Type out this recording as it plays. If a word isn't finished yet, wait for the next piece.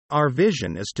Our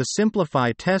vision is to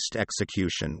simplify test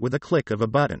execution with a click of a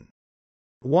button.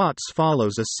 WATS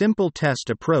follows a simple test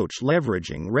approach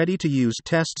leveraging ready-to-use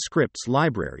test scripts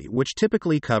library which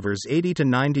typically covers 80 to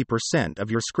 90% of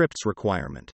your script's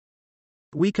requirement.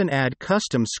 We can add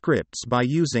custom scripts by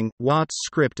using WATS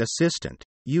Script Assistant,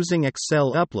 using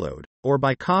Excel Upload, or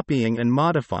by copying and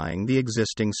modifying the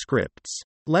existing scripts.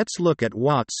 Let's look at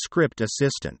WATS Script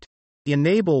Assistant.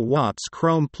 Enable WATS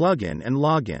Chrome plugin and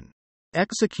login.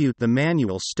 Execute the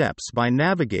manual steps by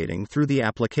navigating through the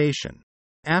application.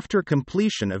 After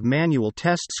completion of manual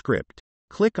test script,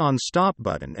 click on Stop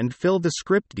button and fill the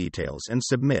script details and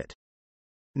submit.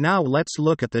 Now let's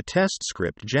look at the test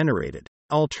script generated.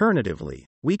 Alternatively,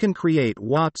 we can create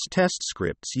WATS test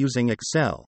scripts using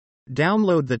Excel.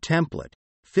 Download the template,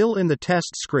 fill in the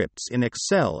test scripts in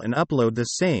Excel and upload the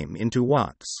same into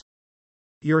WATS.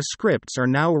 Your scripts are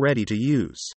now ready to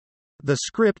use. The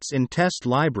scripts in test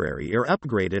library are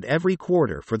upgraded every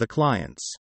quarter for the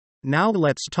clients. Now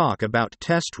let's talk about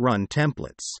test run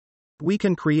templates. We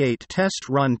can create test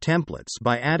run templates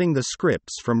by adding the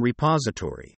scripts from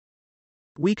repository.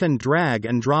 We can drag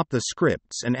and drop the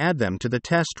scripts and add them to the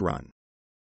test run.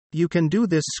 You can do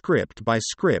this script by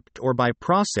script or by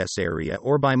process area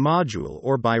or by module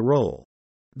or by role.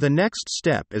 The next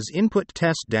step is input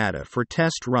test data for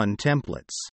test run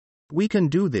templates. We can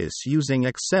do this using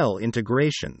Excel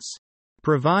integrations.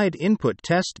 Provide input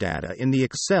test data in the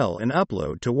Excel and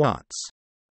upload to WATS.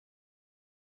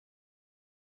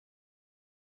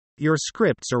 Your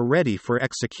scripts are ready for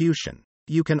execution.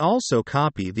 You can also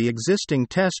copy the existing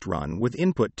test run with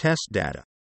input test data.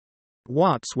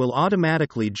 WATS will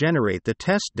automatically generate the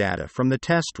test data from the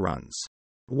test runs.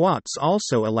 WATS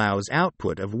also allows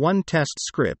output of one test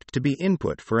script to be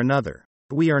input for another.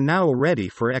 We are now ready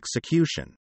for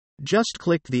execution. Just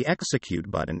click the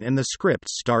Execute button and the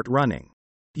scripts start running.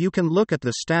 You can look at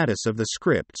the status of the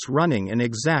scripts running and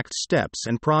exact steps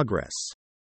and progress.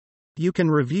 You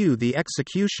can review the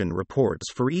execution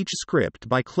reports for each script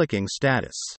by clicking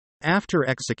Status. After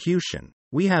execution,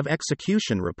 we have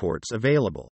execution reports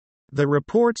available. The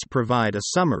reports provide a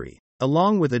summary,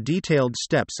 along with a detailed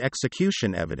steps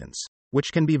execution evidence,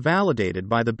 which can be validated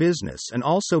by the business and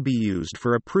also be used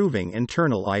for approving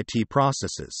internal IT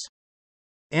processes.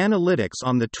 Analytics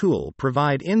on the tool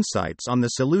provide insights on the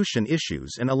solution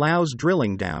issues and allows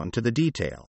drilling down to the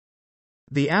detail.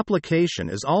 The application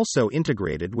is also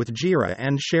integrated with Jira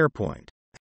and SharePoint.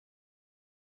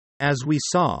 As we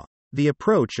saw, the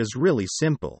approach is really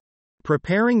simple.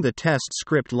 Preparing the test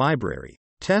script library,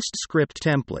 test script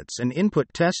templates and input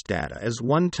test data as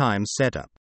one-time setup.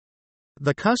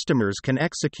 The customers can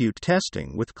execute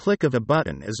testing with click of a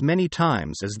button as many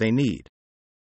times as they need.